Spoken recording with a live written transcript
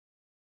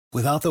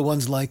Without the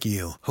ones like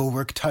you, who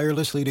work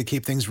tirelessly to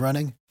keep things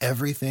running,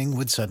 everything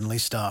would suddenly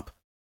stop.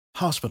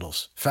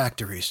 Hospitals,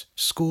 factories,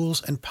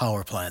 schools, and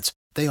power plants,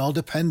 they all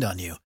depend on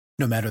you.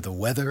 No matter the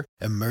weather,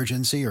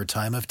 emergency, or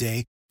time of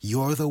day,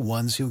 you're the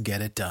ones who get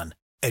it done.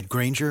 At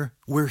Grainger,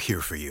 we're here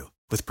for you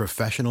with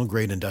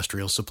professional-grade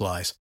industrial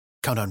supplies.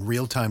 Count on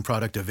real-time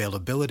product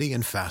availability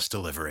and fast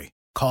delivery.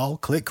 Call,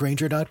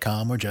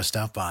 clickgrainger.com, or just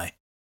stop by.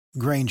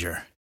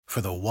 Grainger, for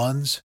the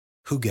ones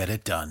who get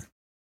it done.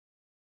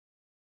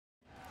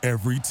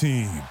 Every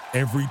team,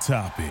 every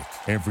topic,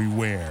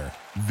 everywhere.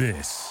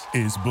 This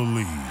is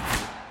Believe.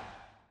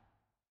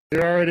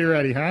 You're already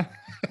ready, huh?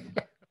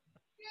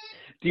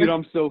 Dude,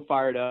 I'm so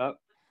fired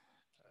up.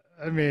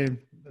 I mean,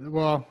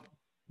 well,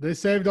 they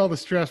saved all the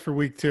stress for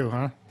week 2,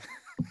 huh?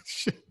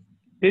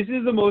 This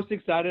is the most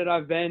excited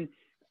I've been.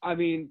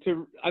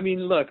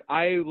 Look,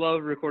 I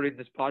love recording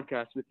this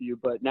podcast with you,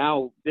 but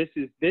now this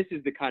is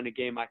the kind of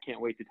game I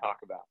can't wait to talk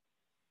about.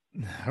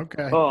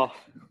 Okay.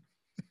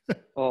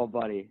 Oh,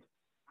 buddy.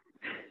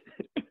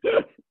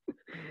 Well,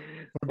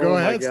 go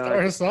ahead,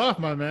 start us off,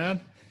 my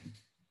man.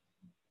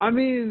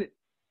 Wait,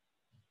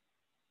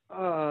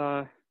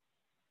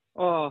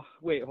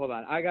 hold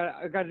on. I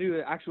got to do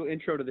the actual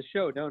intro to the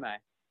show, don't I?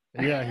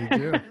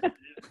 Yeah,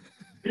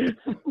 you do.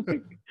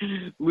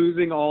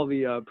 Losing all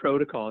the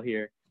protocol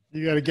here.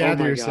 You got to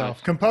gather yourself.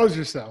 Gosh. Compose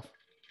yourself.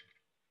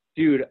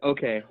 Dude,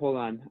 okay, hold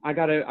on. I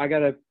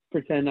gotta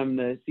pretend I'm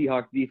the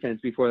Seahawks defense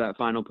before that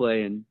final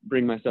play and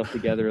bring myself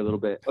together a little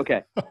bit.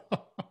 Okay.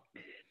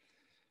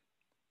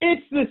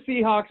 It's the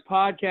Seahawks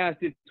podcast.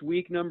 It's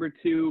week number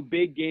 2,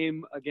 big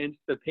game against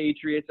the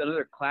Patriots,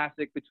 another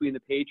classic between the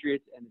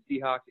Patriots and the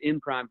Seahawks in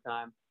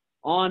primetime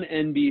on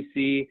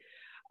NBC.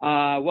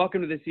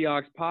 Welcome to the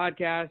Seahawks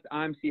podcast.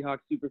 I'm Seahawks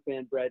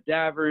superfan Brett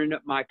Davern.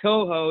 My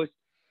co-host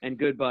and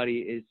good buddy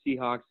is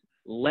Seahawks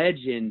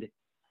legend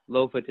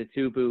Lofa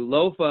Tatupu.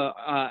 Lofa,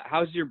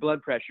 how's your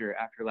blood pressure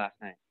after last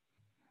night?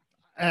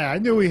 I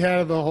knew we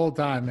had it the whole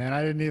time, man.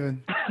 I didn't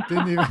even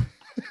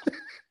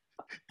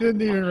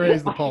didn't even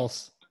raise the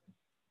pulse.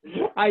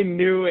 I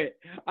knew it.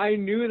 I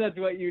knew that's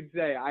what you'd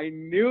say. I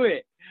knew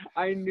it.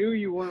 I knew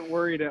you weren't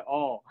worried at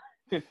all.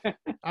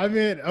 I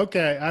mean,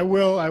 okay, I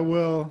will.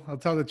 I'll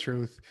tell the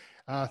truth.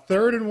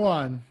 3rd and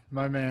 1,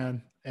 my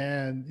man.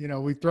 And,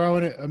 we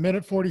throwing it a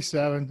minute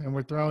 47, and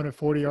we're throwing it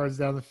 40 yards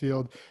down the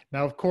field.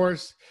 Now, of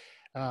course,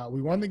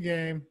 we won the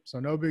game, so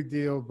no big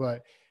deal.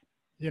 But,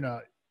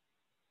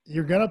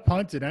 you're going to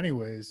punt it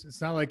anyways. It's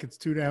not like it's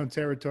 2-down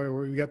territory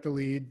where we got the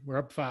lead. We're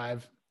up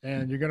 5,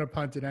 and you're going to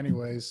punt it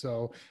anyways.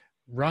 So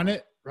run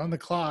the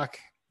clock.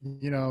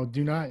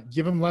 Do not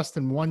give them less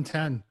than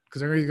 110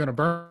 because they're either going to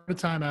burn a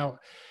timeout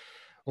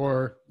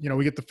or,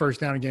 we get the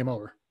first down and game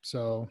over.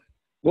 So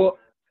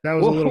that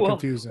was a little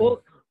confusing.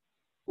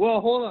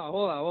 Well, hold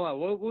on.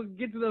 We'll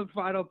get to the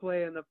final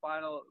play and the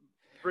final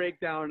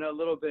breakdown a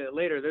little bit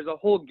later. There's a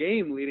whole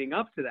game leading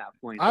up to that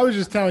point. I was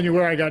just telling you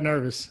where I got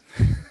nervous.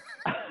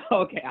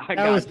 Okay, I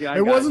got you.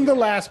 It wasn't the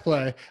last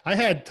play. I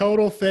had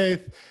total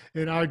faith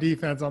in our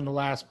defense on the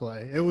last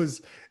play. It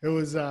was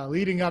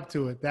leading up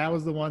to it. That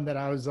was the one that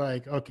I was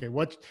like, okay,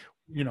 we're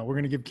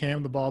going to give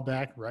Cam the ball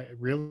back, right?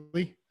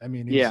 Really? I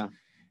mean,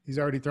 he's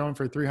already thrown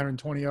for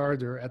 320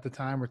 yards, or at the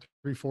time, or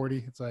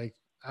 340. It's like,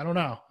 I don't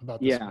know about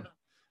this one.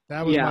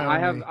 That was I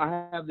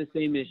have the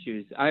same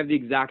issues. I have the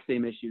exact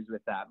same issues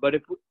with that. But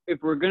if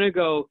we're going to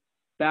go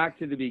back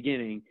to the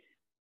beginning,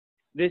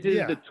 this is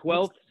the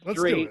 12th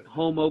straight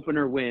home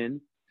opener win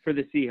for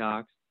the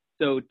Seahawks.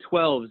 So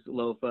 12s,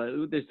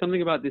 Lofa. There's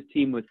something about this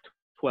team with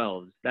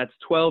 12s. That's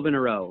 12 in a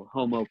row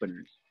home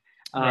openers.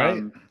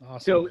 Right. Awesome.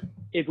 So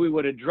if we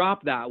would have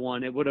dropped that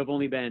one, it would have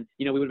only been,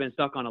 we would have been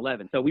stuck on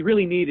 11. So we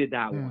really needed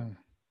that one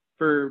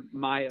for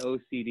my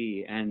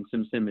OCD and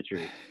some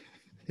symmetry.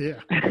 Yeah.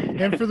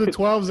 And for the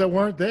 12s that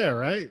weren't there,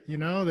 right? They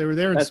were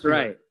there in That's spirit.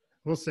 Right.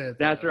 We'll say it.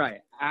 That's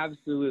right.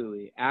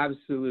 Absolutely.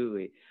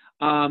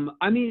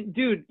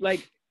 Dude,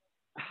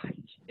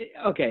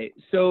 okay,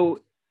 so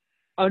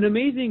an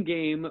amazing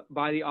game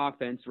by the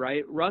offense,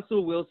 right?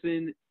 Russell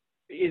Wilson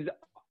is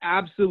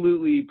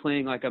absolutely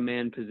playing like a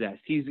man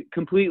possessed. He's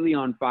completely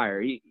on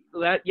fire.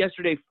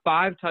 Yesterday,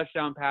 5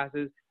 touchdown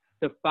passes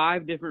to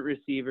 5 different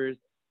receivers.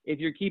 If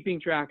you're keeping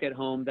track at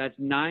home, that's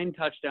 9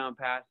 touchdown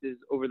passes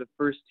over the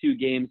first 2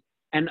 games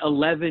and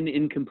 11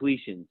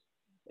 incompletions.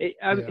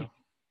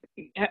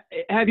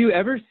 Have you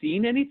ever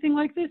seen anything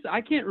like this? I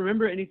can't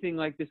remember anything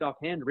like this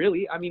offhand,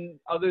 really. I mean,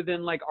 other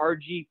than like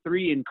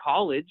RG3 in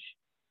college.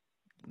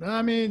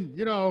 I mean,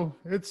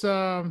 it's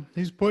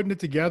he's putting it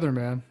together,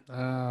 man.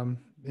 I'm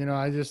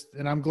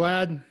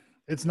glad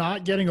it's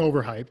not getting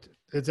overhyped.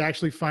 It's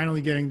actually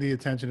finally getting the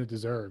attention it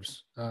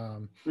deserves.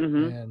 So,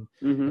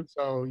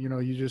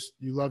 you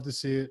love to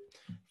see it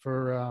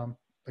for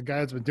a guy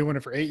that's been doing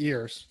it for 8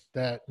 years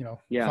that,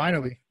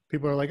 finally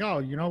people are like, oh,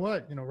 you know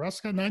what?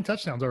 Russ got 9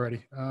 touchdowns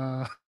already.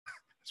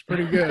 It's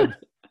pretty good.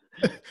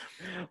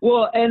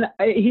 Well, and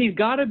he's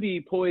got to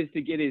be poised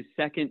to get his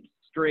second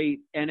straight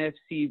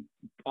NFC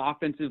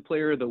Offensive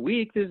Player of the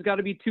Week. There's got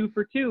to be 2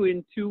 for 2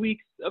 in 2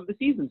 weeks of the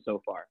season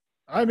so far.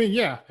 I mean,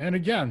 yeah. And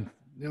again,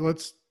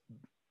 let's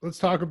let's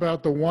talk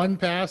about the one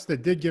pass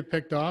that did get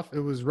picked off. It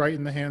was right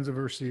in the hands of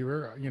a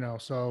receiver,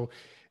 so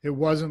it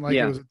wasn't like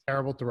it was a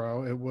terrible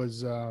throw. It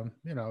was, it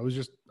was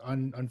just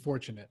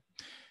unfortunate.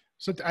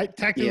 So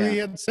technically he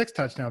had 6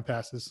 touchdown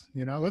passes.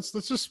 Let's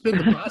just spin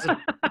the positive.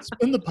 Let's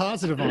spin the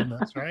positive on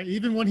this, right?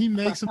 Even when he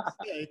makes a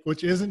mistake,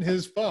 which isn't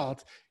his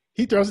fault,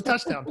 he throws a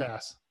touchdown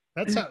pass.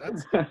 That's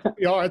PR.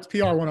 It's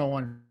PR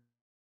 101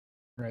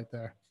 right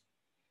there.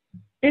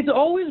 It's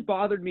always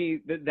bothered me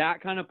that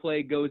kind of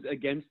play goes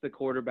against the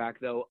quarterback,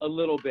 though, a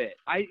little bit.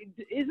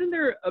 Isn't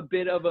there a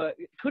bit of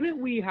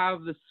couldn't we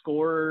have the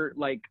scorer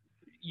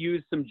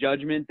use some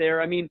judgment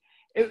there? I mean,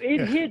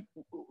 it hit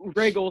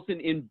Greg Olsen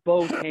in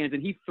both hands,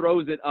 and he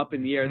throws it up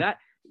in the air. That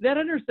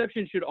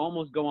interception should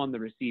almost go on the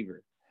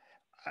receiver.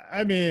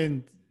 I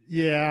mean,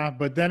 yeah,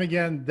 but then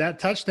again, that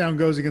touchdown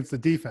goes against the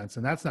defense,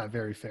 and that's not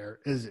very fair,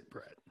 is it,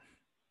 Brett?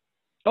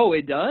 Oh,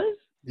 it does?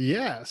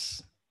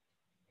 Yes.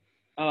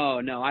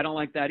 Oh, no, I don't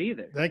like that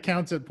either. That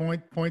counts at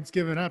points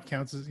given up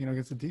counts as,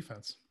 against the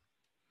defense.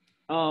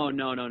 Oh,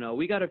 no.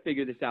 We got to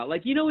figure this out.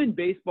 In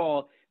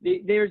baseball,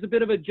 there's a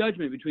bit of a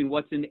judgment between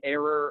what's an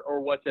error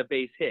or what's a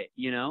base hit,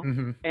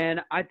 Mm-hmm.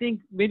 And I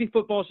think maybe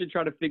football should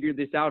try to figure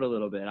this out a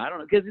little bit. I don't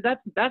know, because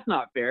that's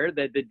not fair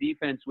that the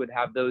defense would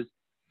have those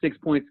 6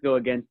 points go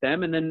against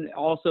them. And then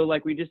also,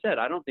 like we just said,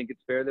 I don't think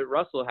it's fair that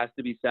Russell has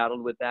to be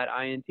saddled with that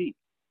INT.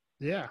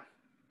 Yeah.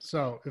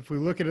 So if we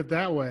look at it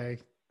that way,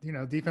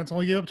 defense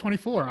only gave up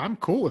 24. I'm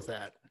cool with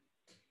that.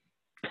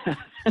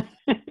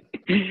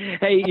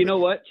 Hey, you know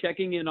what?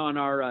 Checking in on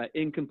our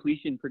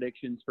incompletion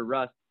predictions for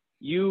Russ,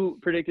 you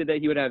predicted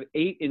that he would have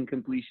 8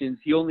 incompletions.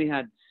 He only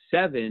had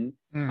 7.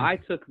 I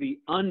took the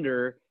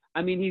under.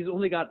 I mean, he's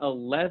only got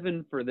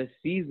 11 for the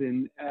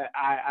season.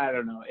 I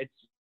don't know.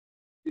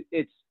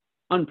 It's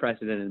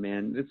unprecedented,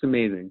 man. It's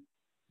amazing.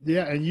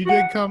 Yeah, and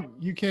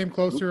you came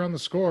closer on the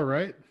score,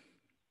 right?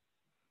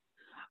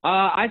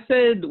 I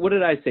said, what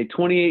did I say?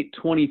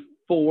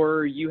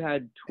 28-24. You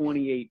had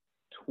 28-20,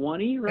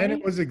 right? And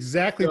it was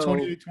exactly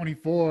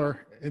 28-24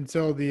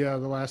 until the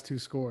last 2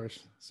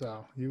 scores.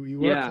 So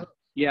you were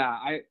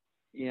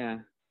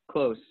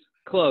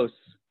close.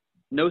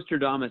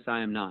 Nostradamus, I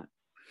am not.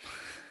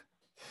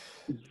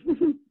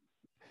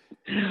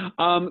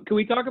 Can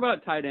we talk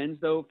about tight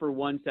ends though for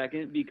 1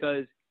 second,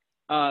 because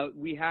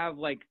we have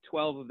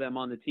 12 of them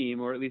on the team,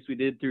 or at least we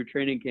did through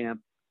training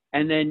camp.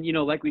 And then,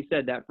 like we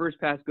said, that first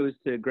pass goes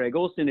to Greg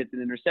Olsen. It's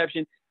an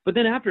interception. But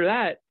then after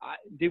that,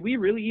 did we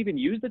really even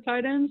use the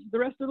tight ends the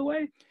rest of the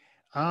way?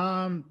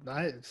 I'm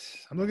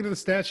looking at the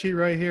stat sheet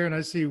right here, and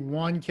I see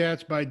 1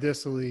 catch by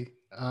Dissly.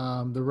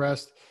 The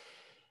rest,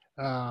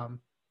 how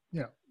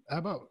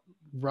about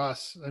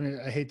Russ? I mean,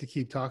 I hate to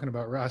keep talking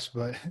about Russ,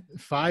 but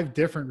 5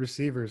 different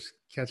receivers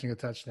catching a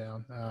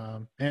touchdown.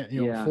 And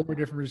 4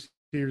 different receivers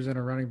and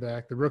a running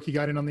back. The rookie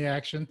got in on the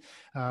action.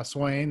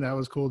 Swain, that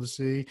was cool to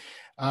see.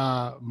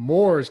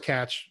 Moore's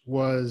catch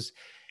was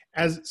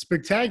as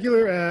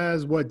spectacular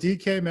as what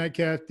DK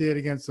Metcalf did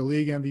against the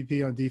league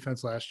MVP on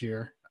defense last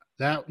year.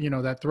 That,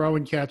 that throw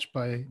and catch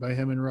by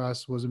him and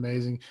Russ was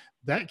amazing.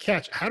 That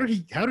catch, how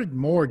did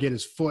Moore get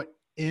his foot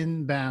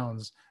in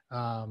bounds?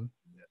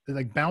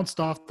 Bounced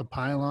off the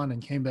pylon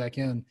and came back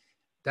in.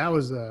 That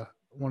was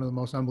one of the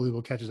most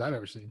unbelievable catches I've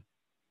ever seen.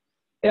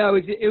 Yeah,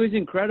 it was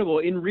incredible.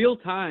 In real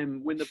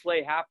time, when the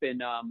play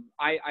happened,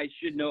 I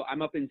should know,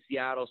 I'm up in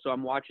Seattle, so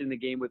I'm watching the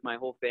game with my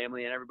whole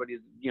family, and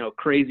everybody's,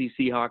 crazy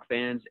Seahawk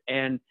fans.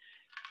 And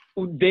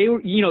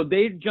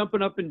they're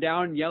jumping up and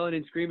down, yelling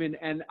and screaming,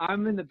 and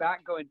I'm in the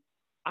back going,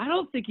 I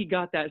don't think he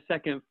got that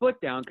second foot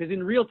down, because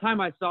in real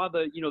time I saw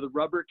the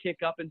rubber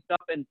kick up and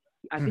stuff, and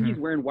I think he's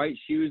wearing white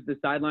shoes, the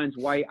sideline's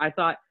white. I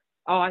thought,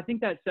 I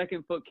think that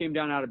second foot came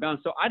down out of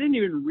bounds. So I didn't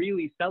even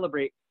really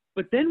celebrate.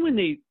 But then when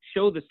they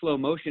show the slow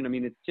motion, I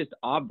mean, it's just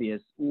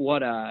obvious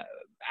what a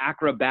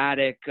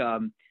acrobatic,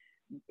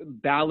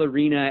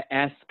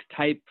 ballerina-esque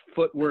type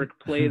footwork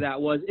play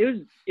that was.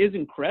 It was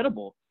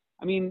incredible.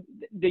 I mean,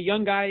 the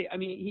young guy, I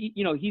mean,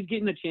 he's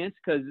getting a chance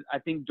because I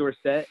think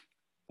Dorsett,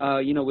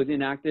 was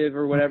inactive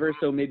or whatever.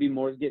 So maybe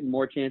Moore's getting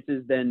more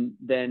chances than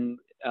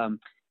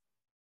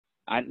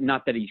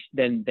not that he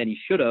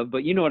should have,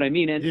 but you know what I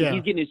mean. And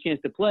he's getting his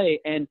chance to play.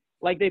 And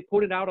like they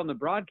put it out on the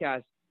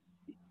broadcast,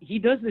 he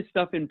does this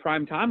stuff in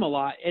prime time a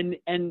lot, and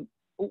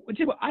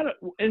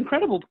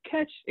incredible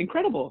catch,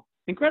 incredible.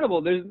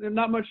 There's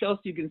not much else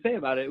you can say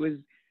about it.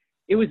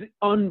 It was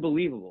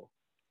unbelievable.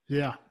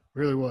 Yeah,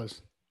 really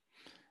was.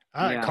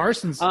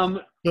 Carson's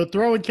the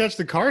throw and catch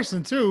to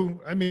Carson too.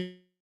 I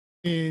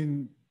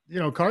mean,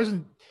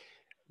 Carson,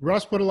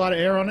 Russ put a lot of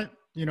air on it,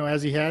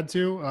 as he had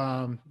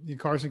to.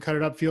 Carson cut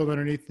it upfield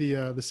underneath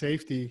the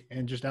safety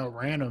and just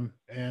outran him.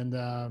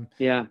 And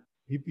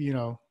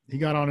he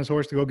got on his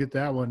horse to go get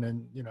that one,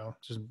 and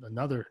just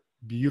another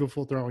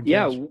beautiful throwing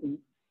catch. Yeah,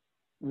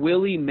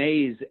 Willie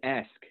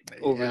Mays-esque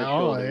over the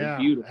shoulder. Yeah,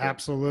 beautiful.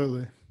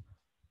 Absolutely.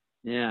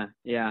 Yeah.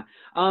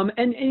 And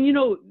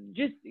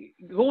just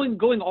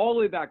going all the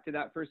way back to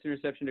that first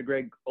interception to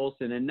Greg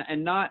Olsen,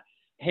 and not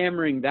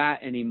hammering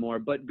that anymore,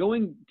 but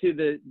going to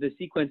the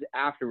sequence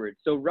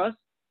afterwards. So Russ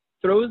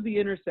throws the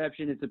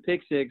interception. It's a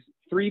pick six,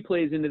 3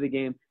 plays into the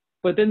game.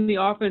 But then the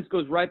offense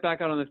goes right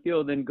back out on the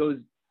field and goes,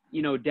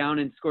 down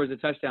and scores a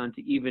touchdown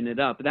to even it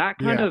up. That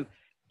kind of,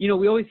 we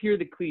always hear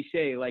the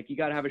cliche, like you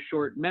got to have a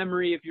short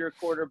memory if you're a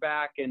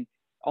quarterback and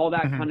all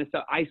that kind of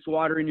stuff, ice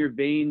water in your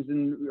veins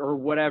or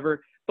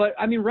whatever. But,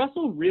 I mean,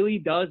 Russell really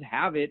does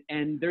have it,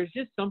 and there's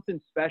just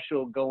something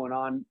special going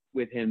on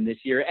with him this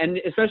year, and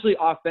especially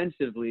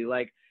offensively.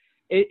 Like,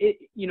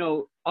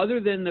 other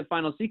than the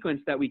final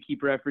sequence that we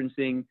keep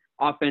referencing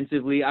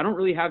offensively, I don't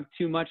really have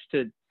too much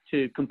to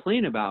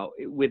complain about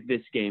with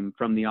this game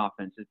from the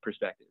offensive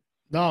perspective.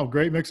 No,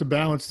 great mix of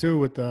balance, too,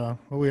 with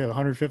we have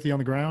 150 on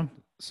the ground.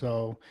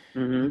 So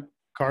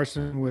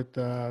Carson with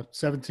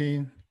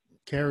 17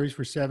 carries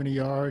for 70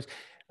 yards.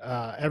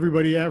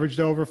 Everybody averaged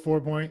over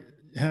 4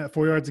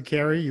 yards a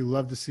carry. You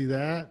love to see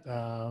that.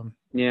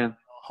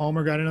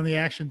 Homer got in on the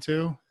action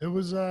too. It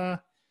was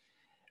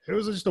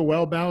just a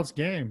well balanced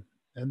game.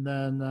 And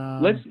then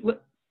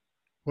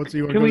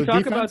can we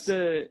talk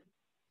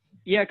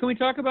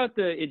about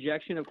the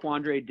ejection of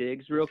Quandre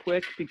Diggs real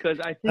quick,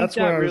 because I think that's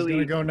where I was going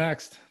to go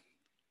next.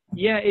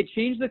 Yeah, it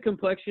changed the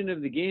complexion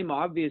of the game.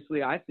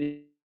 Obviously, I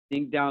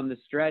think down the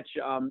stretch,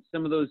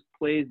 some of those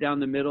plays down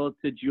the middle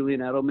to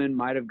Julian Edelman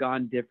might have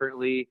gone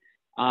differently.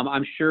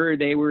 I'm sure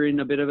they were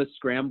in a bit of a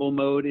scramble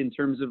mode in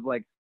terms of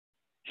like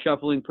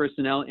shuffling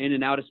personnel in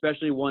and out,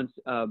 especially once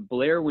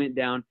Blair went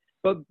down.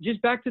 But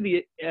just back to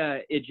the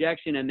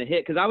ejection and the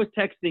hit, because I was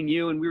texting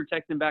you and we were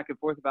texting back and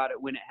forth about it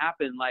when it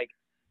happened. Like,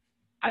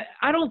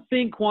 I don't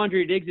think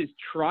Quandre Diggs is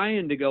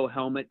trying to go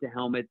helmet to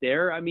helmet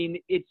there. I mean,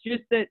 it's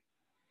just that,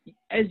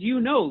 as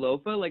you know,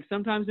 Lofa, like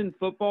sometimes in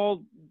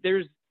football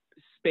there's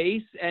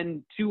space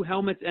and 2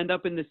 helmets end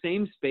up in the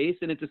same space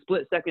and it's a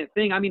split second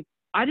thing. I mean,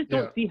 I just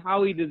don't see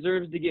how he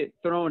deserves to get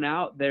thrown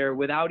out there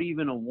without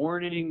even a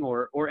warning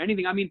or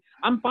anything. I mean,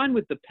 I'm fine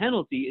with the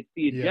penalty. It's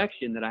the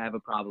ejection that I have a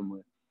problem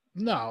with.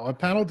 No, a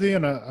penalty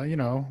and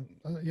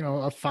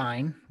a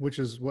fine, which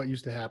is what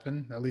used to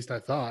happen. At least I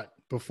thought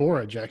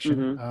before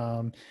ejection.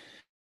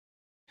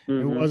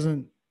 It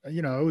wasn't,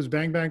 it was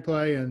bang, bang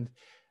play. And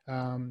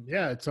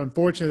it's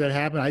unfortunate that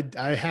happened.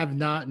 I have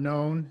not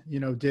known,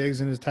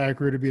 Diggs in his entire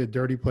career to be a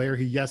dirty player.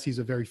 He's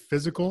a very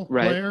physical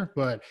player,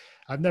 but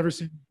I've never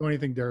seen him do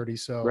anything dirty.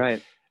 So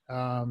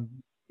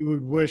we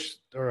would wish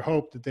or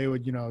hope that they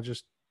would,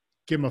 just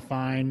give him a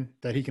fine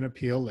that he can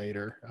appeal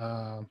later.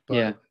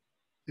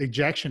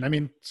 Ejection, I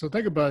mean, so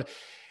think about it.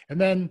 And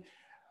then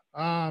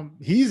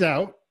he's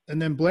out,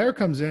 and then Blair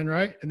comes in,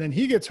 right? And then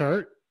he gets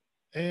hurt.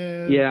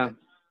 And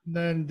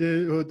then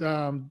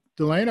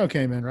Delano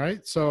came in,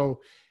 right?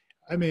 So,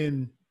 I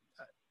mean,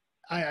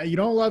 you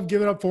don't love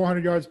giving up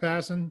 400 yards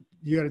passing.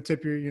 You got to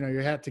tip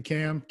your hat to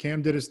Cam.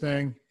 Cam did his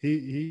thing.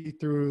 He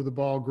threw the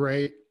ball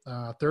great,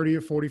 30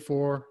 of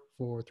 44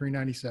 for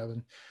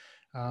 397.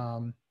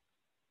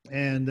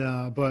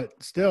 But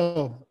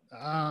still,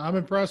 I'm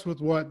impressed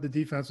with what the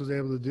defense was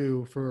able to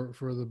do for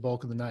the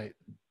bulk of the night.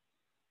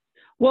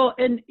 Well,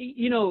 and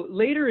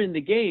later in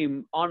the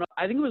game, I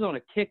think it was on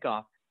a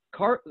kickoff,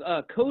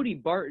 Cody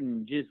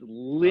Barton just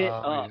lit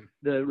up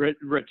the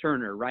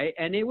returner, right?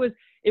 And it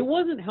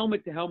wasn't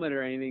helmet to helmet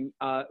or anything.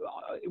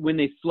 When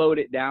they slowed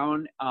it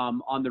down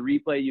on the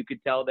replay, you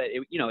could tell that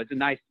it's a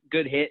nice,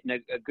 good hit and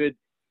a good,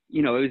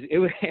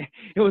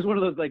 it was one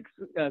of those like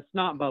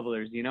snot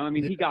bubblers, I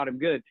mean, he got him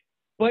good.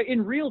 But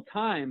in real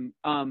time,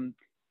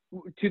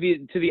 to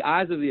the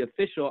eyes of the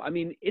official, I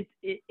mean,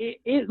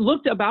 it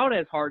looked about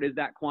as hard as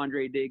that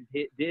Quandre Diggs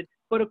hit did.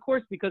 But of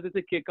course, because it's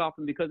a kickoff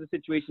and because the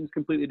situation is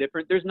completely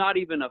different, there's not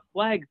even a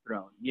flag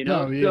thrown.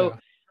 So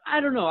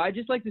I don't know. I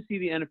just like to see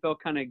the NFL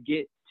kind of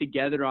get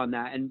together on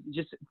that and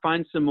just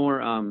find some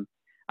more.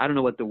 I don't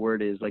know what the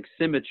word is, like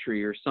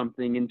symmetry or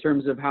something in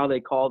terms of how they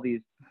call these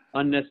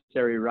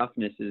unnecessary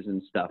roughnesses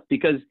and stuff,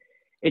 because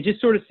it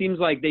just sort of seems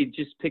like they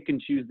just pick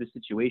and choose the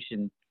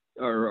situation.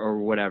 Or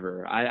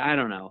whatever. I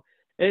don't know.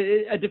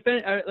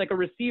 Like a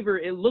receiver,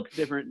 it looks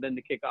different than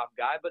the kickoff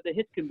guy, but the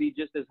hits can be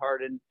just as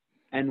hard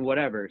and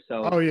whatever.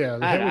 So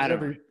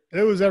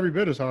it was every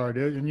bit as hard.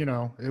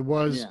 It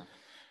was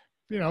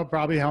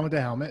probably helmet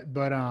to helmet,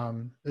 but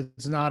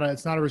it's not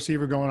a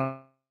receiver going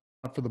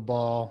up for the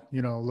ball.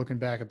 Looking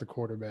back at the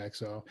quarterback.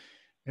 So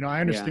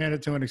I understand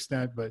it to an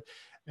extent, but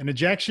an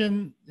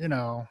ejection,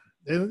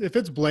 if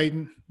it's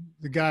blatant,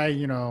 the guy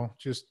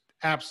just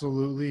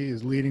absolutely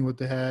is leading with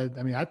the head.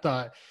 I mean, I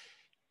thought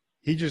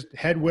he just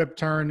head whip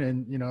turned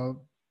and,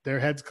 their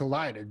heads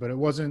collided, but it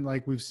wasn't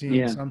like we've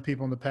seen some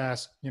people in the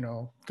past,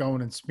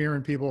 going and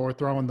spearing people or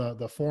throwing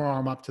the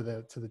forearm up to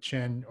the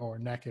chin or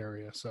neck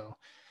area. So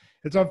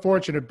it's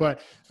unfortunate,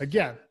 but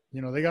again,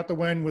 they got the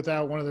win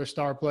without one of their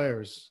star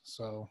players.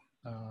 So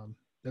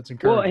that's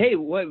encouraging.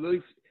 Well,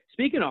 hey,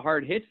 speaking of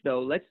hard hits,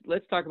 though,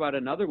 let's talk about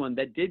another one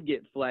that did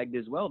get flagged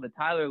as well, the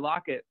Tyler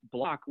Lockett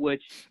block,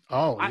 which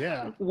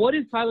what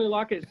is Tyler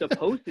Lockett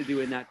supposed to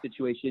do in that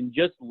situation?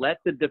 Just let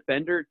the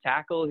defender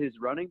tackle his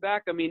running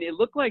back? I mean, it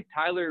looked like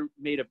Tyler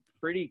made a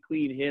pretty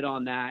clean hit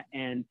on that,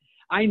 and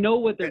I know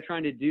what they're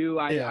trying to do.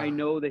 I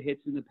know the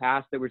hits in the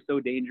past that were so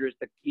dangerous,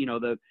 that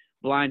the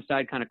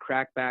blindside kind of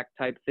crackback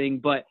type thing,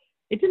 but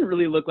it didn't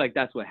really look like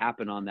that's what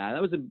happened on that.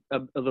 That was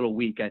a little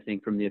weak, I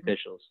think, from the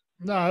officials.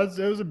 No, it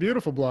was a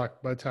beautiful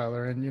block by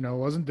Tyler, and it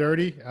wasn't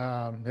dirty.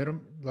 Hit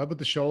him led with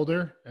the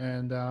shoulder,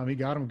 and he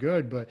got him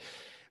good. But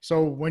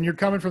so when you're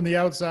coming from the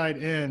outside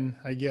in,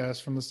 I guess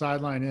from the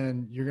sideline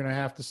in, you're gonna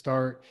have to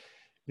start,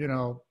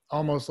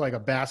 almost like a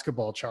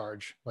basketball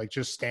charge, like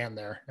just stand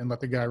there and let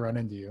the guy run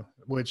into you.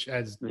 Which,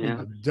 as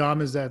dumb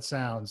as that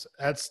sounds,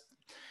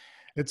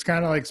 it's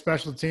kind of like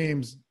special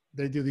teams.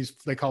 They do these,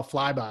 they call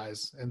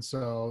flybys. And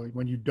so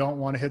when you don't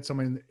want to hit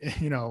someone,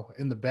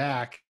 in the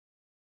back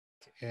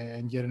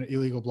and get an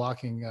illegal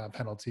blocking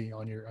penalty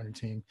on your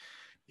team,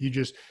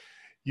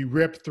 you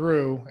rip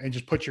through and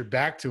just put your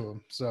back to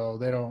them. So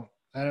they don't,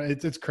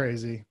 it's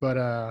crazy, but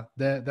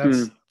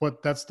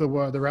that's the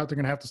route they're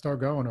going to have to start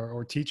going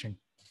or teaching.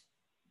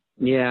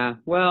 Yeah.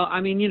 Well,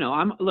 I mean,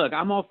 I'm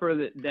all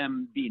for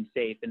them being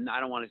safe, and I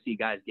don't want to see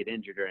guys get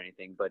injured or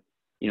anything, but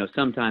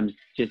sometimes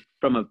just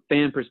from a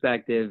fan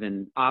perspective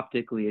and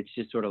optically, it's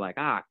just sort of like,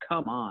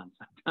 come on.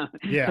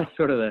 Yeah. That's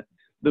sort of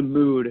the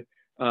mood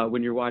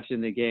when you're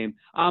watching the game.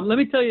 Let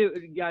me tell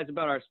you guys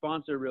about our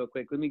sponsor real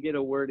quick. Let me get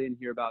a word in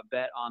here about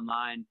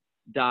betonline.ag.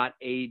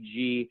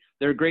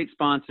 They're a great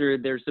sponsor.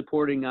 They're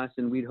supporting us,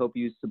 and we'd hope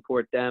you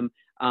support them.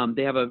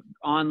 They have an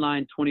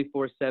online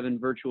 24/7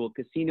 virtual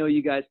casino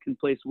you guys can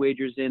place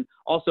wagers in.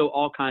 Also,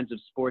 all kinds of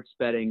sports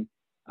betting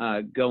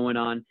going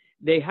on.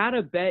 They had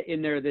a bet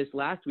in there this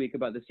last week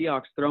about the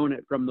Seahawks throwing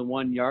it from the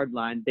 1 yard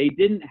line. They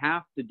didn't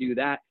have to do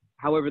that.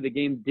 However, the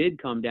game did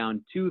come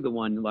down to the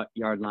 1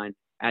 yard line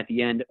at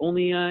the end,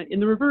 only in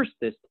the reverse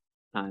this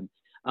time.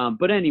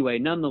 But anyway,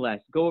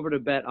 nonetheless, go over to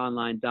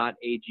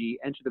betonline.ag,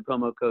 enter the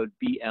promo code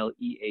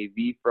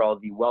BLEAV for all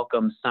the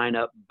welcome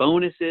sign-up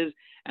bonuses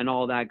and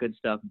all that good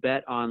stuff.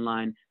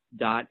 betonline.ag,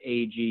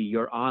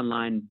 your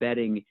online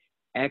betting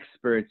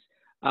experts.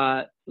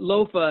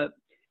 Lofa,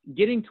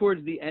 getting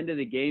towards the end of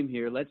the game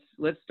here, let's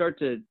start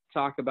to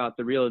talk about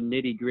the real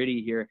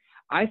nitty-gritty here.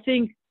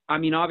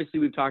 Obviously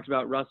we've talked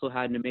about Russell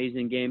had an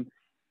amazing game.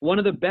 One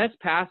of the best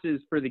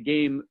passes for the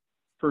game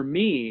for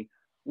me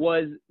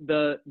was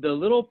the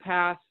little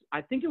pass.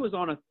 I think it was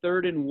on a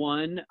 3rd and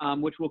 1,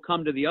 which will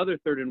come to the other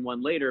 3rd and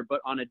 1 later,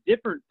 but on a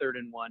different 3rd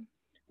and 1,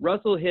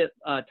 Russell hit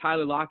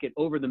Tyler Lockett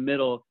over the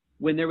middle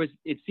when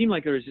it seemed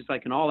like there was just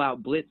like an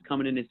all-out blitz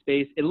coming in his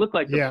face. It looked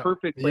like the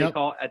perfect play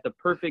call at the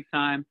perfect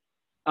time.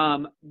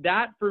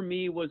 That for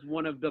me was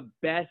one of the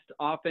best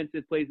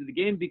offensive plays of the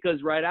game,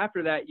 because right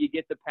after that you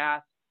get the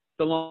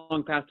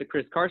long pass to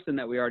Chris Carson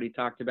that we already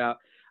talked about.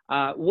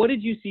 What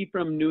did you see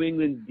from New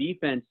England's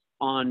defense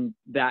on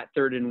that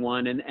 3rd and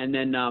 1, and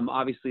then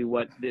obviously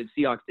what the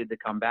Seahawks did to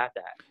combat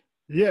that?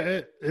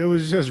 Yeah, it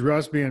was just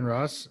Russ being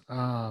Russ.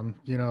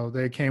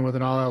 They came with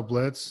an all-out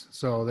blitz,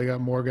 so they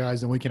got more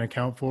guys than we can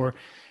account for,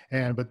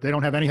 but they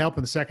don't have any help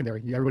in the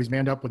secondary. Everybody's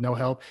manned up with no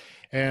help,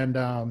 and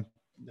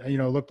it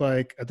looked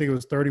like, I think it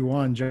was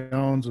 31,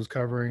 Jones was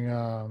covering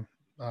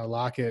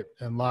Lockett,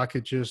 and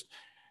Lockett just,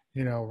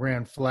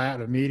 ran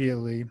flat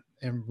immediately,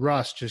 and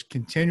Russ just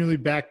continually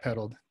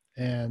backpedaled.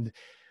 And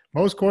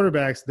most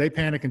quarterbacks, they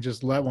panic and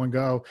just let one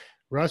go.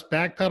 Russ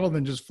backpedaled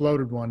and just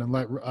floated one and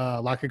let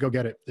Lockett go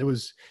get it. It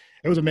was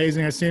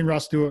amazing. I've seen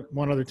Russ do it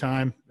one other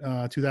time,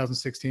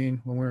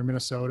 2016 when we were in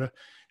Minnesota.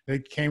 They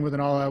came with an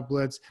all-out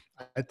blitz.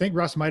 I think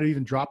Russ might have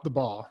even dropped the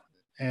ball,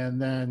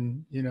 and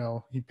then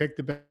he picked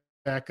it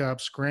back up,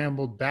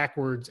 scrambled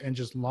backwards, and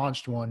just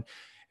launched one.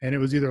 And it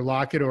was either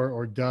Lockett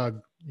or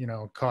Doug,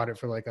 caught it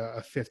for like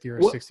a 50 or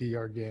a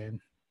 60-yard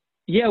gain.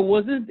 Yeah,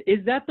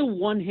 is that the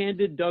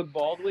one-handed Doug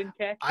Baldwin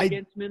catch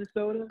against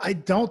Minnesota? I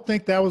don't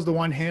think that was the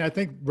one hand. I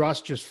think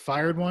Russ just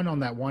fired one on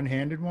that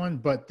one-handed one,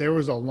 but there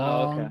was a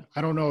long,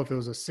 I don't know if it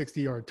was a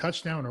 60-yard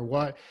touchdown or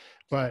what,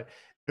 but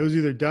it was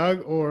either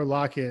Doug or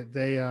Lockett.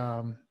 They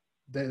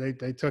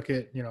took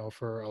it,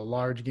 for a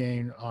large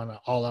gain on an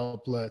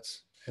all-out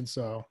blitz. And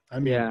so,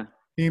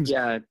 teams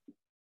might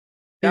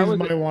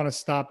want to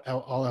stop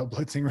all-out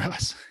blitzing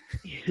Russ.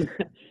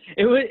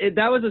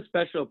 That was a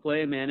special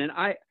play, man. And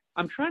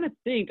I'm trying to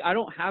think. I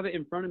don't have it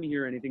in front of me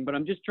here or anything, but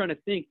I'm just trying to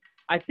think.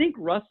 I think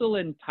Russell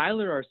and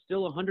Tyler are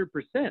still 100%,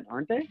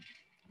 aren't they?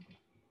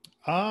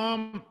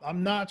 I'm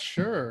not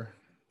sure.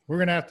 We're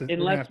gonna have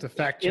to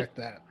fact check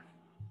that.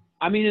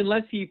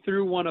 Unless he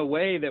threw one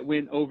away that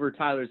went over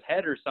Tyler's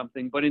head or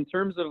something. But in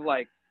terms of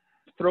like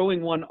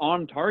throwing one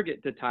on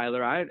target to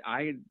Tyler,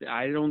 I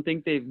don't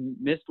think they've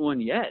missed one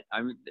yet.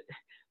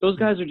 Those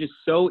guys are just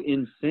so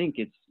in sync.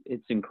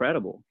 It's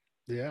incredible.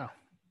 Yeah.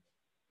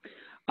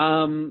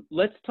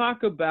 Let's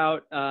talk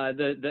about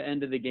the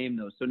end of the game,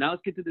 though. So now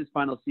let's get to this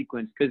final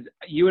sequence, because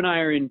you and I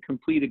are in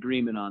complete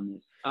agreement on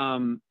this.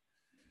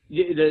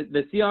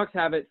 The Seahawks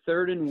have it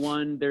 3rd and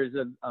 1. There's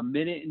a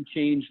minute and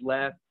change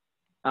left.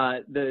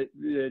 The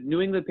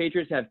New England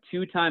Patriots have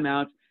 2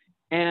 timeouts,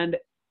 and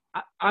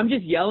I'm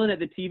just yelling at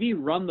the TV,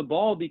 run the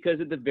ball, because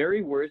at the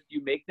very worst,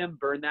 you make them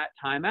burn that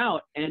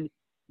timeout, and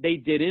they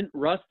didn't.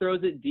 Russ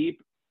throws it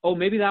deep. Oh,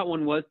 maybe that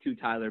one was to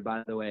Tyler,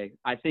 by the way.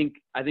 I think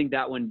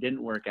that one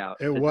didn't work out.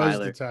 It was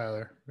to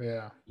Tyler.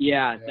 Yeah.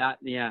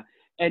 Yeah.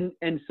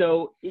 And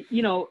so,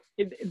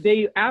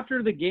 they,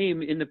 after the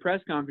game in the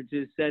press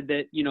conferences, said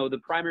that, the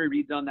primary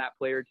reads on that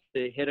player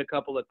to hit a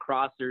couple of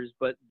crossers,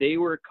 but they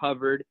were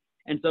covered.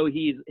 And so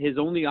his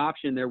only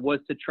option there was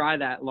to try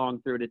that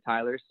long throw to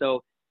Tyler.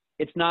 So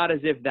it's not as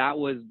if that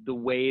was the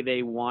way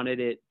they wanted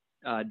it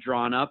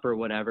drawn up or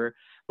whatever,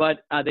 but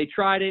they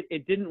tried it.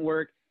 It didn't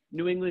work.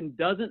 New England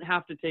doesn't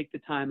have to take the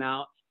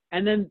timeout.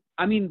 And then,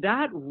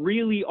 that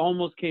really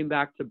almost came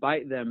back to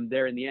bite them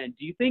there in the end.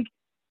 Do you think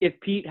if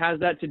Pete has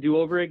that to do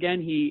over again,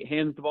 he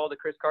hands the ball to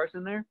Chris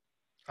Carson there?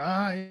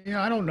 I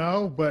don't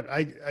know, but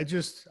I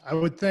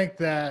would think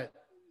that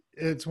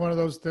it's one of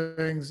those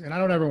things, and I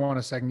don't ever want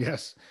to second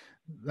guess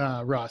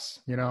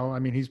Russ.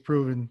 He's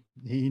proven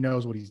he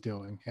knows what he's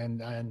doing, and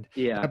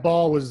that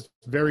ball was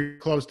very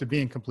close to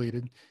being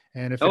completed.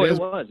 And if it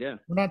was, yeah,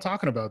 we're not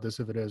talking about this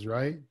if it is,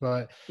 right?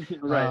 But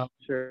right,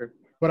 sure.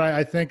 But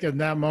I think in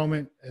that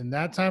moment, in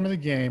that time of the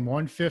game,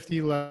 150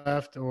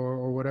 left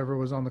or whatever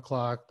was on the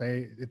clock,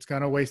 it's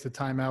going to waste a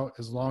timeout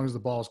as long as the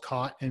ball's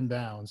caught in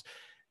bounds.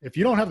 If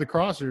you don't have the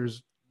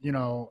crossers,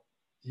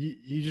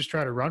 you just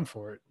try to run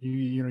for it.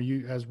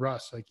 You as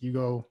Russ, like you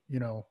go,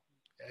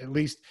 at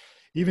least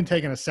even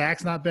taking a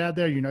sack's not bad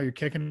there. You're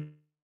kicking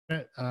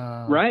it.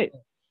 Right.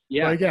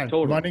 Yeah, but again,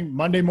 totally.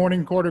 Monday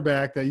morning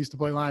quarterback that used to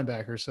play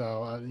linebacker.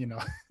 So,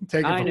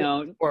 take it. I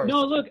know.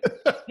 No, look,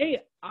 hey,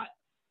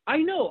 I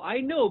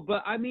know.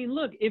 But,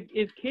 look,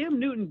 if Cam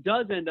Newton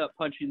does end up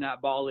punching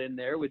that ball in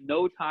there with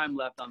no time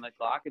left on the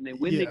clock and they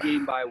win the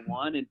game by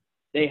 1 and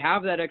they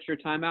have that extra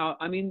timeout,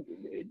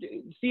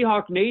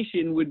 Seahawk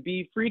Nation would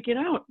be freaking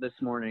out this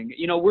morning.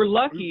 We're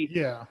lucky.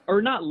 Yeah.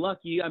 Or not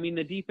lucky.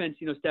 The defense,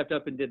 stepped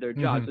up and did their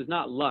job. So it's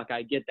not luck.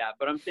 I get that.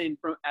 But I'm saying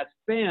as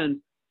fans,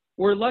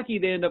 we're lucky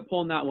they end up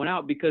pulling that one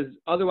out because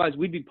otherwise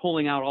we'd be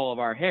pulling out all of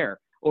our hair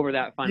over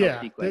that final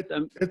sequence.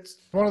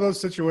 It's one of those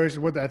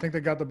situations I think they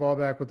got the ball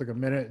back with like a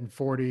minute and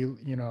 40,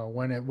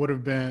 when it would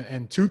have been,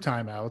 and 2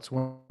 timeouts,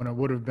 when it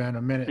would have been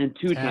a minute and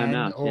 2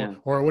 timeouts,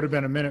 or it would have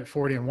been a minute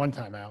 40 and 1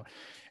 timeout.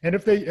 And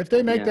if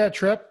they make that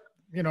trip,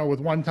 with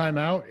 1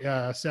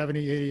 timeout,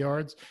 70, 80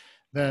 yards,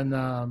 then,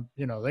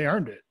 they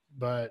earned it.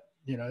 But,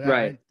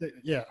 right.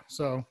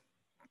 So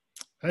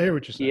I hear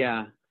what you're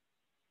saying.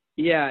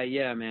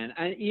 Yeah, man.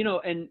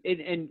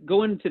 And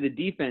going to the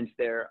defense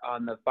there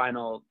on the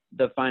final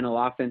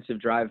offensive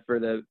drive for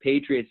the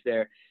Patriots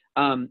there,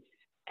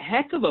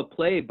 heck of a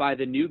play by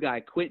the new guy,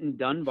 Quentin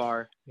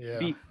Dunbar,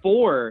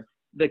 before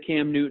the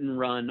Cam Newton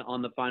run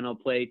on the final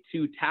play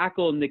to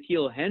tackle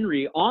N'Keal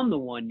Henry on the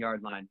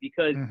 1-yard line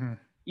because,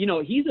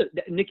 he's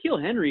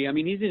N'Keal Henry.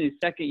 He's in his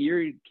second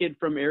year, kid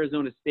from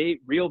Arizona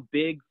State, real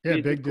big,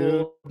 physical, big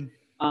dude.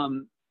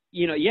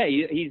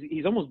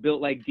 He's almost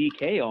built like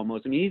DK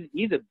almost.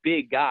 He's a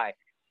big guy.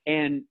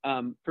 And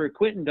for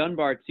Quentin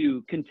Dunbar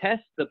to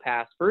contest the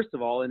pass, first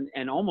of all,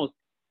 and almost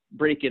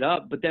break it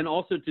up, but then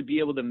also to be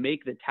able to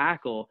make the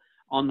tackle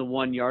on the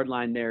 1-yard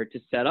line there to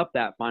set up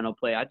that final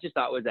play, I just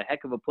thought was a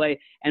heck of a play.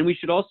 And we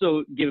should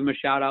also give him a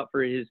shout out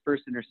for his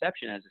first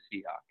interception as a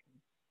Seahawk.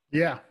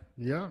 Yeah.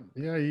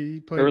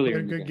 He played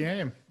a good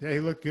game. Yeah, he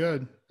looked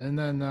good. And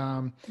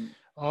then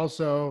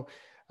also –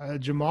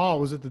 Jamal,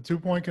 was it the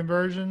 2-point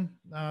conversion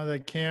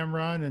that Cam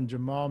run and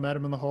Jamal met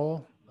him in the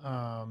hole?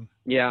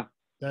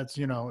 That's,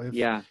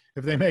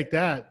 if they make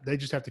that, they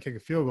just have to kick a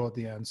field goal at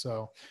the end.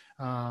 So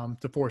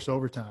to force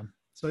overtime.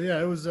 So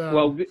it was,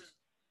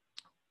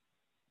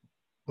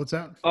 what's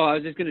that? Oh, I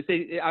was just going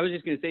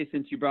to say,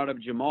 since you brought up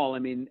Jamal,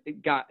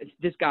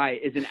 this guy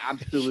is an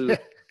absolute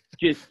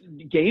just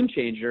game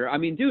changer.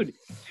 Dude,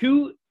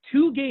 two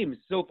games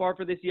so far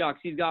for the Seahawks.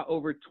 He's got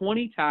over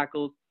 20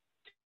 tackles,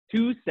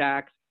 2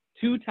 sacks,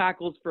 2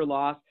 tackles for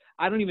loss.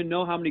 I don't even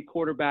know how many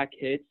quarterback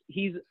hits.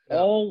 He's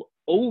all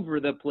over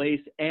the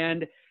place.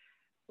 And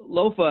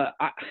Lofa,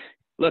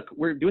 look,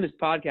 we're doing this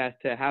podcast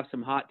to have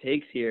some hot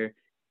takes here.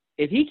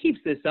 If he keeps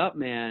this up,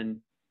 man,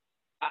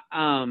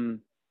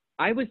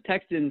 I was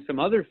texting some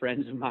other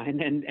friends of mine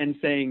and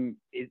saying,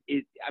 is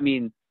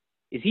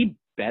he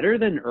better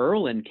than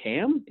Earl and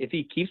Cam if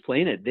he keeps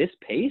playing at this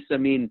pace?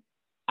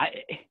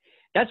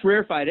 That's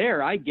rarefied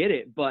air. I get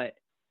it, but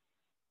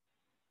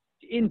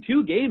in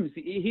 2 games,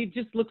 he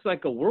just looks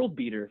like a world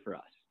beater for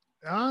us.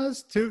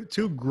 It's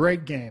two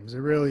great games. It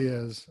really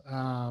is.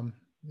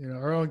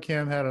 Earl and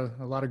Cam had a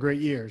lot of great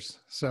years.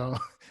 So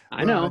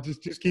I know.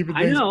 Just keeping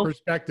things in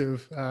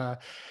perspective.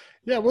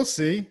 We'll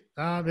see.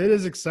 It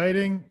is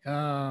exciting.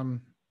 2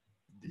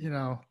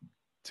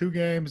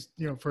 games,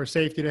 for a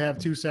safety to have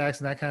 2 sacks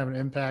and that kind of an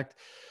impact,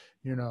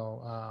 in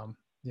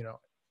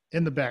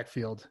the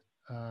backfield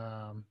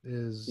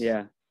is.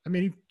 Yeah.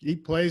 He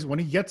plays – when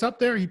he gets up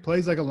there, he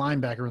plays like a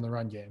linebacker in the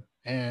run game,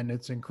 and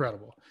it's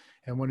incredible.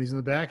 And when he's in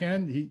the back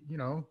end, he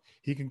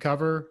can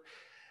cover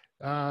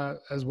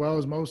as well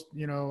as most,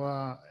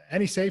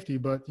 any safety,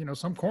 but,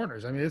 some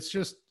corners.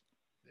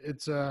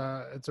 It's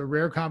a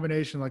rare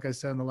combination, like I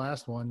said in the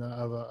last one,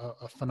 of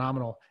a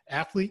phenomenal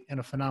athlete and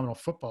a phenomenal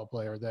football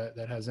player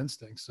that has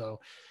instincts. So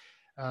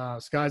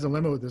sky's the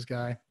limit with this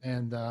guy.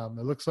 And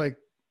it looks like,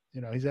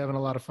 he's having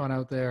a lot of fun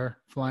out there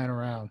flying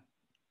around.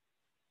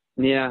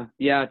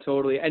 Yeah,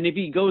 totally. And if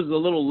he goes a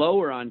little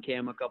lower on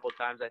Cam a couple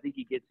times, I think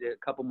he gets a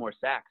couple more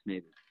sacks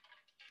maybe.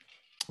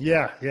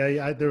 Yeah.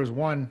 There was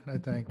one, I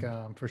think,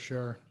 for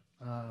sure.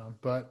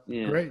 But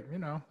Yeah. great,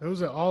 it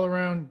was an all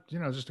around,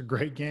 just a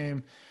great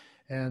game.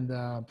 And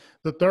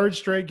the third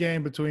straight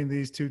game between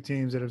these two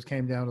teams that has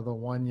came down to the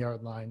 1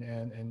 yard line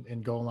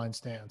and goal line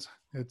stands.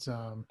 It's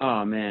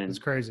oh man, it's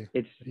crazy.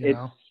 It's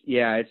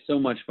so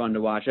much fun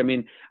to watch. I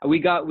mean, we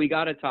got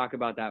to talk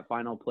about that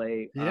final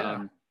play.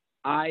 Yeah.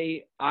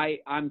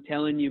 I'm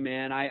telling you,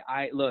 man,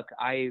 I look,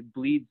 I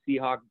bleed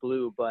Seahawk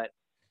blue, but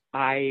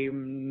I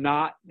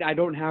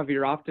don't have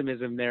your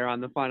optimism there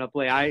on the final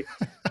play.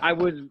 I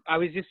was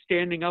just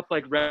standing up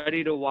like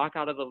ready to walk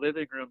out of the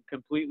living room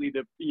completely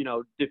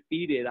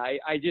defeated.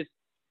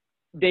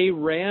 They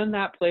ran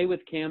that play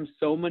with Cam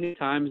so many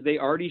times. They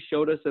already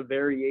showed us a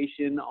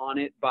variation on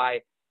it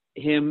by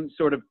him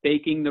sort of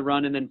faking the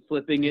run and then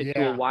flipping it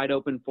to a wide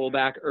open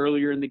fullback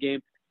earlier in the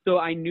game. So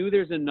I knew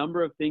there's a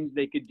number of things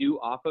they could do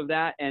off of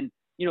that. And,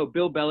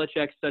 Bill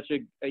Belichick's such a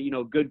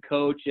good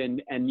coach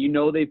and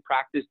they've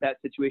practiced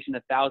that situation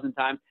 1,000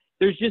 times.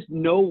 There's just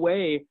no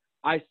way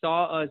I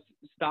saw us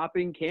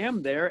stopping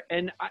Cam there.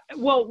 And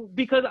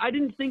because I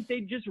didn't think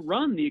they'd just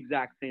run the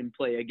exact same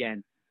play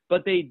again,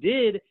 but they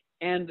did.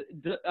 And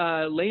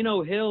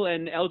Lano Hill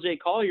and LJ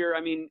Collier,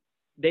 I mean,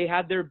 they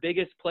had their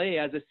biggest play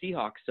as a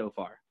Seahawk so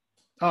far.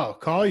 Oh,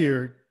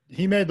 Collier,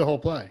 he made the whole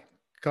play.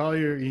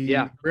 Collier, he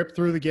ripped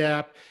through the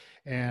gap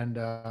and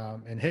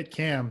hit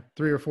Cam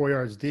 3 or 4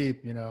 yards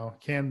deep.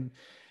 Cam,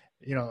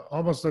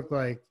 almost looked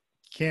like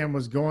Cam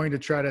was going to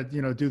try to,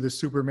 do the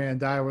Superman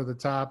dive over the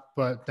top,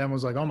 but then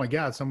was like, oh my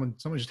God, someone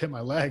just hit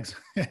my legs,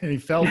 and he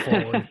fell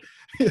forward.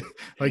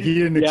 Like he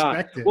didn't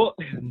expect it. Well,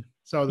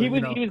 so he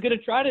was going to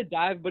try to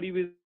dive, but he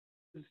was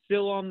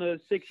still on the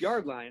 6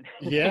 yard line.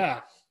 Yeah.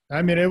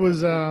 I mean, it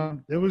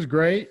was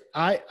great.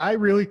 I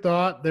really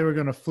thought they were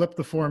going to flip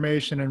the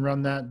formation and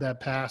run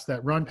that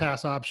run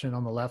pass option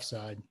on the left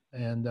side.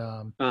 And,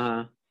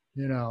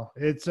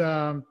 it's,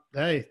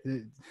 hey,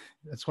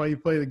 that's why you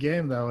play the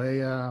game though.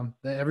 Hey,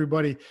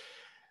 everybody,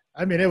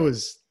 I mean, it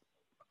was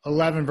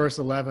 11 versus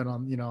 11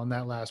 on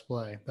that last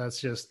play.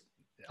 That's just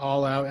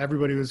all out.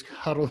 Everybody was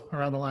huddled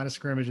around the line of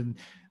scrimmage and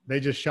they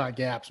just shot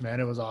gaps, man.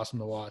 It was awesome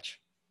to watch.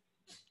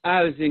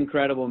 That was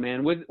incredible,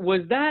 man.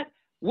 Was that,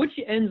 which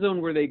end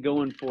zone were they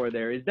going for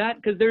there? Is that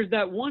because there's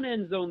that one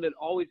end zone that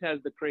always has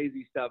the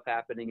crazy stuff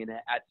happening in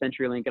it at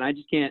CenturyLink, and I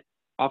just can't,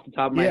 off the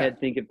top of my head,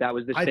 think if that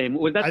was the same.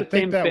 Was that the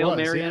same Fail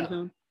Mary end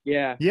zone?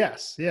 Yeah.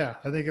 Yes. Yeah.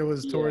 I think it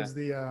was towards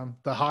the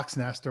Hawk's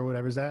Nest or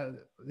whatever. Is that?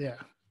 Yeah.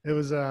 It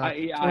was. Not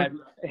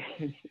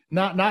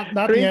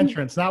the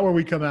entrance. Not where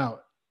we come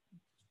out.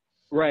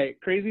 Right.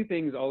 Crazy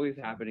things always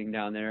happening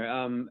down there.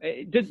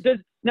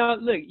 Now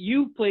look,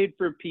 you played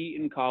for Pete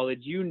in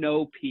college.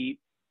 Pete.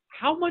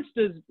 How much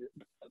does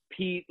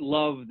Pete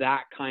love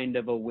that kind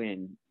of a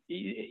win?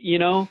 You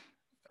know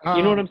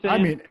what I'm saying? I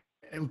mean,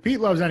 Pete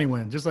loves any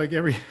win, just like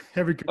every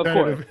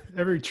competitive,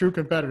 every true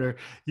competitor.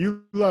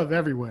 You love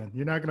every win.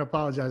 You're not going to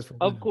apologize for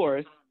winning. Of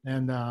course.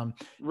 And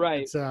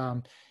right. It's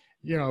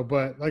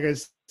but like I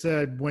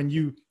said, when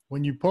you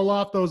pull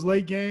off those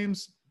late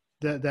games,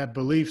 that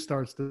belief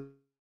starts to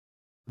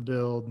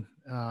build.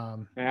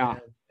 And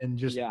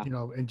just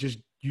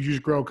you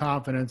just grow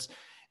confidence,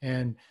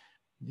 and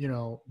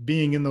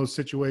being in those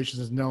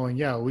situations is knowing,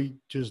 we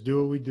just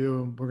do what we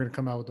do and we're going to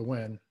come out with the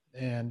win.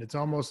 And it's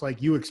almost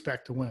like you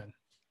expect to win.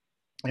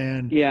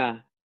 And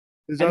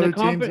there's other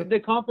teams.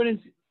 The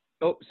confidence.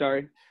 Oh,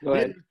 sorry. Go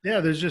ahead. Yeah.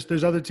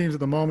 There's other teams that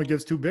the moment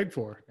gets too big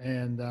for,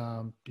 and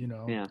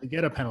they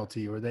get a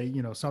penalty or they,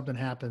 something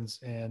happens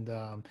and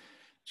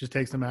just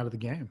takes them out of the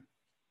game.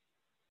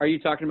 Are you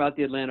talking about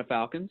the Atlanta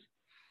Falcons?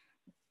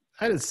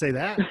 I didn't say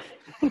that.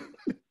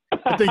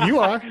 I think you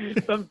are.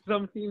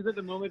 Some teams at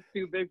the moment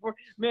too big for.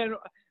 Man,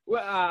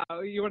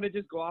 you want to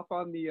just go off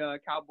on the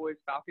Cowboys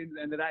Falcons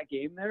end of that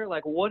game there?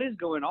 Like, what is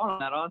going on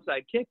that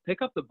onside kick?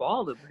 Pick up the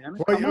ball, man.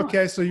 Well,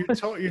 okay, so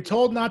you're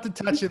told not to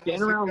touch it.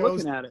 Stand around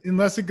looking at it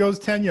unless it goes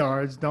 10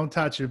 yards. Don't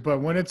touch it. But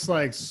when it's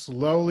like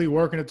slowly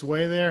working its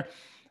way there,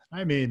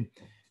 I mean,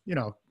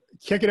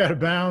 kick it out of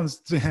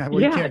bounds. Well,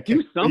 you can't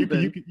do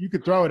something. You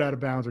could throw it out of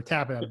bounds or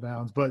tap it out of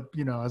bounds, but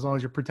as long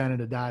as you're pretending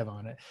to dive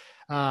on it.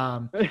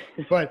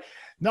 But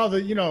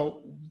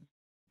no,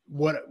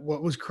 what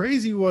was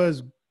crazy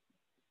was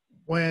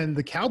when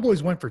the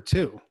Cowboys went for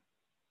 2.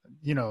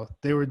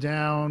 They were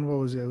down. What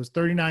was it? It was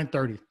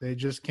 39-30. They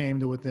just came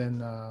to within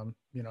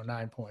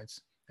 9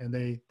 points, and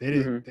they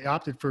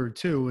opted for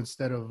 2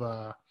 instead of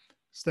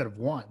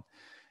 1.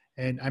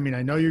 And I mean,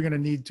 I know you're going to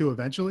need 2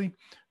 eventually,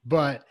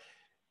 but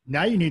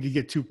now you need to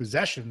get 2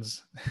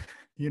 possessions.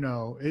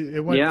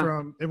 It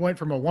went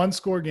from a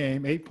 1-score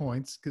game, 8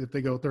 points, because if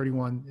they go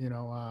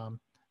 31,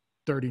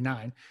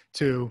 39,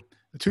 to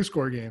a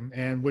 2-score game,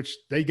 and which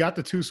they got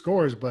the 2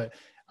 scores, but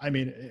I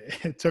mean,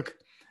 it took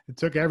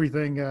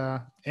everything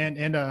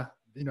and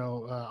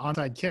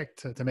onside kick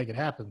to make it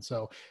happen.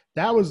 So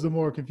that was the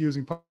more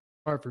confusing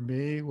part for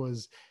me,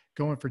 was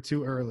going for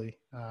 2 early.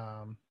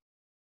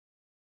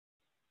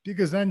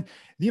 because then,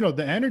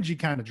 the energy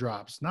kind of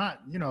drops,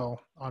 not,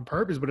 on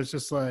purpose, but it's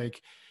just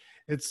like,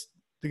 it's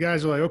the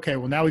guys are like, okay,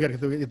 well now we got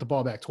to get the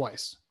ball back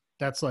twice.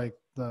 That's like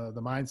the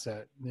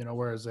mindset,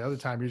 whereas the other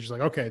time you're just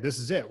like, okay, this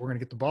is it. We're going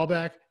to get the ball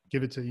back,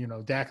 give it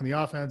to, Dak and the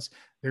offense.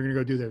 They're going to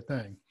go do their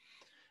thing.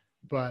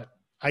 But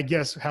I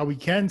guess how we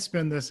can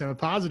spin this in a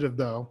positive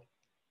though,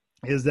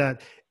 is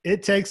that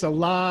it takes a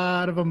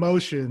lot of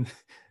emotion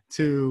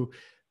to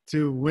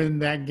win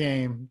that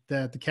game,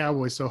 that the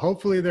Cowboys. So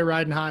hopefully they're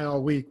riding high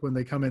all week when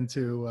they come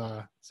into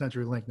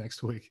CenturyLink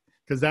next week,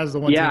 because that was the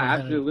one. Yeah,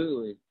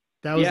 absolutely.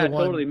 That was the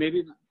one. Totally.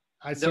 Maybe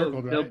I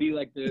circled. They'll be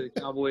like the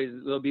Cowboys.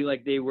 They'll be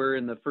like they were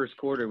in the first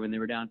quarter when they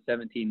were down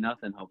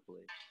 17-0.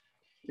 Hopefully,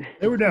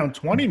 they were down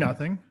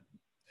 20-0,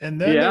 and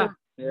then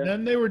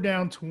then they were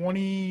down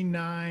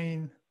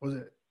 29. Was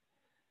it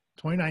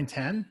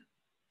 29-10?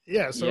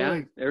 Yeah.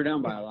 So they were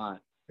down by a lot.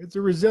 It's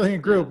a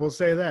resilient group, we'll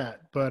say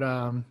that. But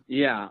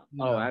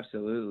Oh,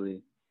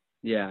 absolutely.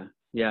 Yeah,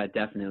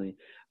 definitely.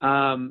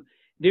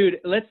 Dude,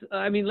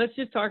 let's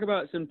just talk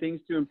about some things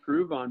to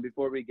improve on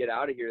before we get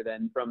out of here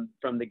then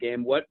from the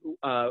game. What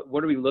are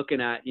we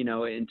looking at,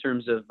 in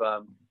terms of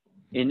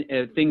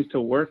things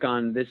to work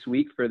on this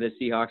week for the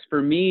Seahawks?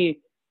 For me,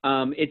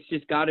 it's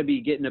just got to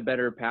be getting a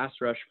better pass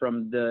rush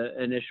from the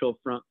initial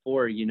front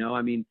four,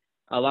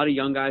 a lot of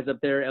young guys up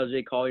there,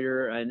 LJ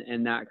Collier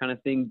and that kind of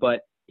thing,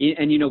 but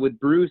with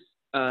Bruce,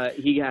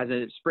 he has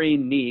a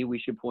sprained knee. We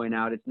should point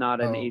out it's not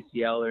an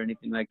ACL or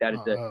anything like that.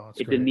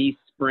 It's a knee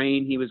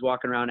sprain. He was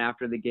walking around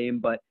after the game,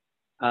 but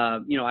I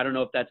don't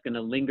know if that's going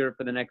to linger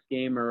for the next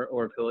game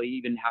or if he'll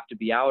even have to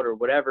be out or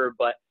whatever.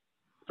 But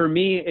for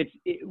me,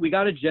 we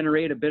got to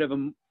generate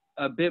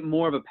a bit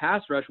more of a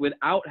pass rush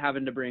without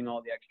having to bring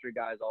all the extra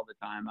guys all the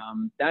time.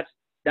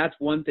 That's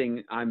one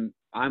thing I'm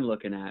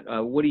looking at.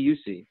 What do you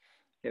see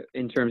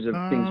in terms of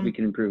things we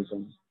can improve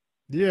on?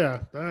 Yeah,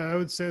 I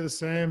would say the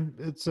same.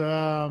 It's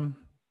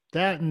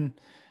that, and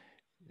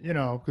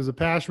because the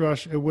pass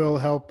rush, it will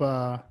help.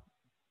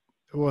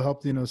 It will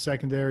help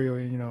secondary,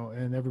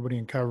 and everybody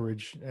in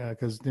coverage,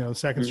 because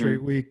second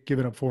straight week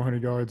giving up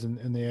 400 yards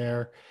in the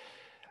air.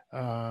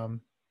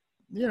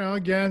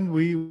 Again,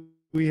 we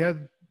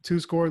had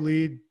 2-score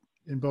lead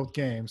in both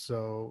games,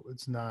 so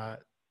it's not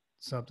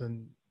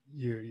something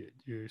you're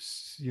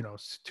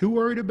too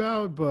worried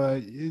about,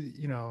 but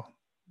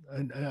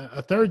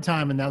a third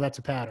time, and now that's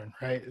a pattern,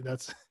 right?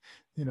 That's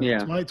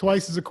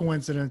twice is a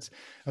coincidence,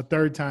 a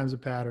third time's a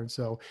pattern,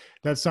 so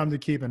that's something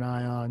to keep an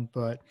eye on.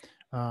 But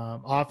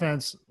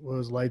offense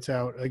was lights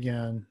out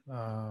again,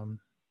 and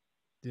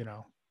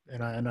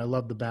I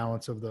love the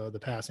balance of the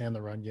pass and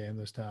the run game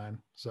this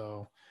time,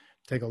 so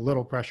take a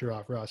little pressure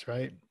off Russ,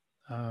 right?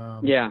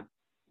 Yeah,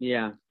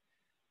 you'll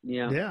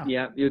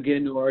get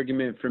into an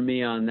argument from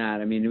me on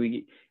that. I mean,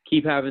 we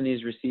keep having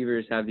these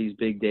receivers have these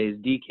big days.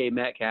 DK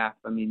Metcalf,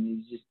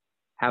 he's just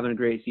having a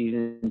great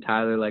season.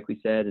 Tyler, like we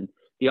said, and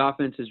the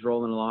offense is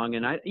rolling along.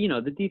 And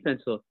the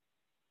defense will.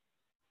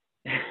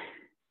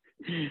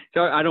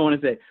 So I don't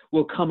want to say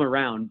will come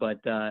around, but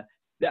they're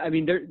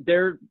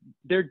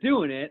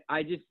doing it.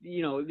 I just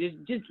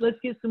just let's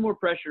get some more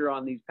pressure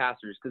on these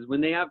passers, because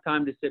when they have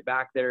time to sit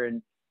back there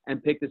and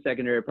pick the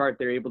secondary apart,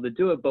 they're able to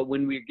do it. But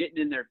when we're getting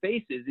in their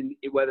faces, and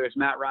whether it's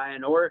Matt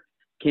Ryan or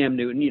Cam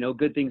Newton,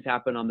 good things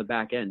happen on the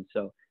back end.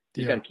 So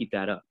you got to keep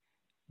that up.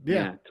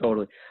 Yeah,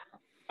 totally.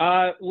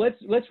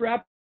 Let's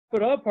wrap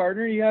it up,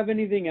 partner. You have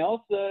anything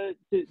else that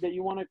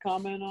you want to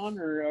comment on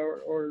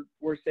or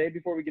say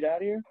before we get out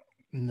of here?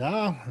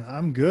 No,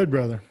 I'm good,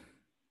 brother.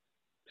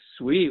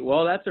 Sweet.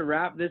 Well, that's a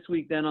wrap this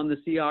week then on the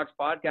Seahawks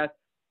podcast.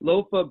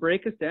 Lofa,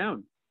 break us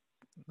down.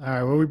 All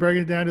right, what are we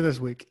breaking it down to this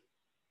week?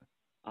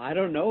 I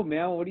don't know,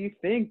 man. What do you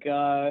think?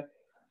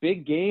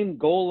 Big game,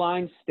 goal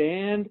line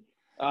stand.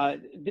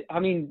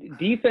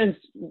 Defense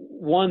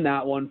won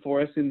that one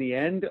for us in the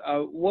end.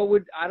 What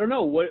would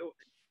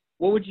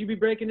you be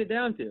breaking it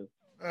down to?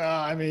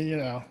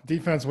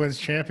 Defense wins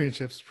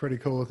championships. Pretty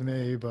cool with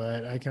me,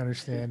 but I can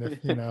understand if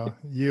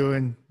you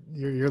and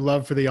your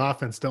love for the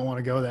offense don't want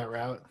to go that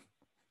route.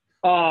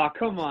 Oh,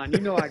 come on!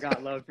 I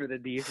got love for the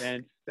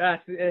defense.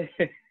 That's it's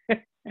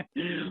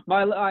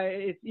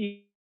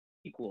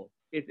equal.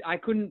 I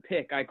couldn't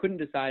pick. I couldn't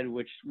decide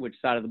which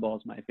side of the ball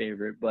is my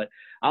favorite, but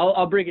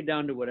I'll break it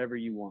down to whatever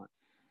you want.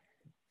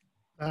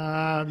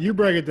 You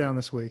break it down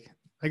this week.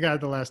 I got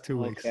it the last 2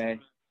 weeks.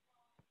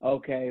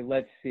 Okay.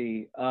 Let's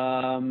see.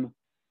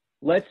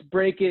 Let's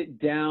break it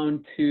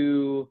down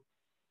to.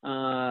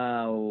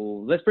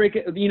 Let's break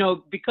it.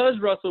 Because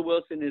Russell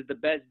Wilson is the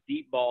best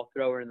deep ball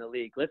thrower in the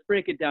league. Let's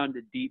break it down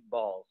to deep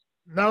balls.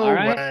 No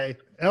way.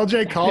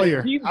 LJ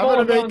Collier. Deep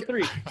balls on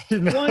three.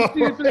 No. 1,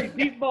 2, 3.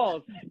 Deep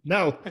balls.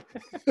 No.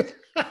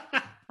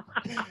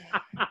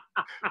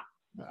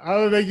 I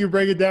would make you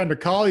break it down to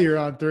Collier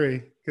on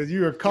 3, because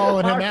you were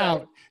calling him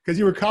out. Because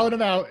you were calling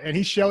him out, and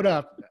he showed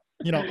up,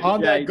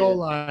 on that goal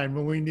line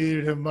when we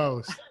needed him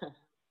most.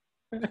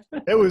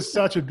 It was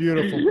such a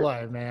beautiful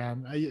play,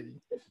 man.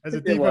 As a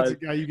defensive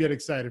guy, you get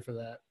excited for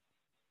that.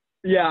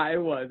 Yeah,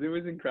 it was. It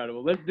was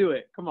incredible. Let's do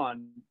it. Come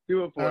on.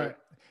 Do it for us.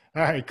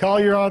 All right,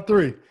 Collier on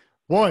 3.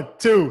 1,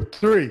 2,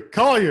 3.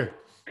 Collier.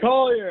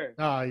 Collier.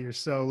 Oh, you're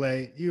so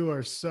late. You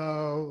are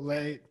so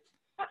late.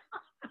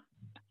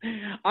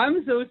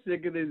 I'm so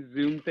sick of this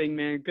Zoom thing,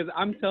 man, because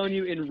I'm telling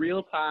you in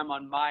real time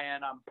on my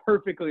end, I'm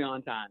perfectly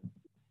on time.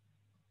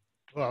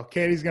 Well,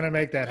 Katie's going to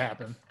make that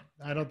happen.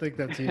 I don't think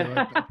that's you,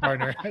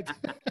 partner. I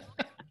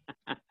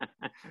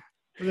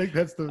think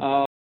that's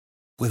the...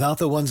 Without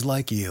the ones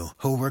like you,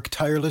 who work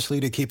tirelessly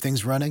to keep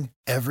things running,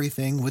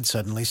 everything would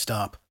suddenly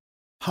stop.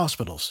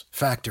 Hospitals,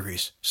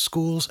 factories,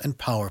 schools, and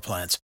power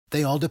plants,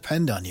 they all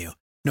depend on you.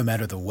 No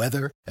matter the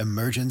weather,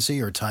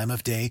 emergency, or time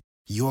of day,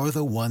 you're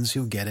the ones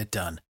who get it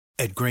done.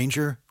 At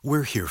Grainger,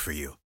 we're here for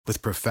you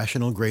with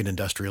professional-grade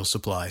industrial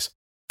supplies.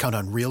 Count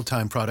on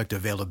real-time product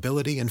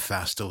availability and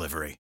fast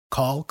delivery.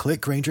 Call, click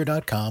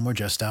Grainger.com, or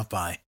just stop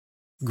by.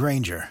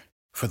 Grainger,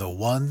 for the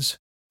ones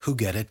who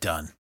get it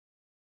done.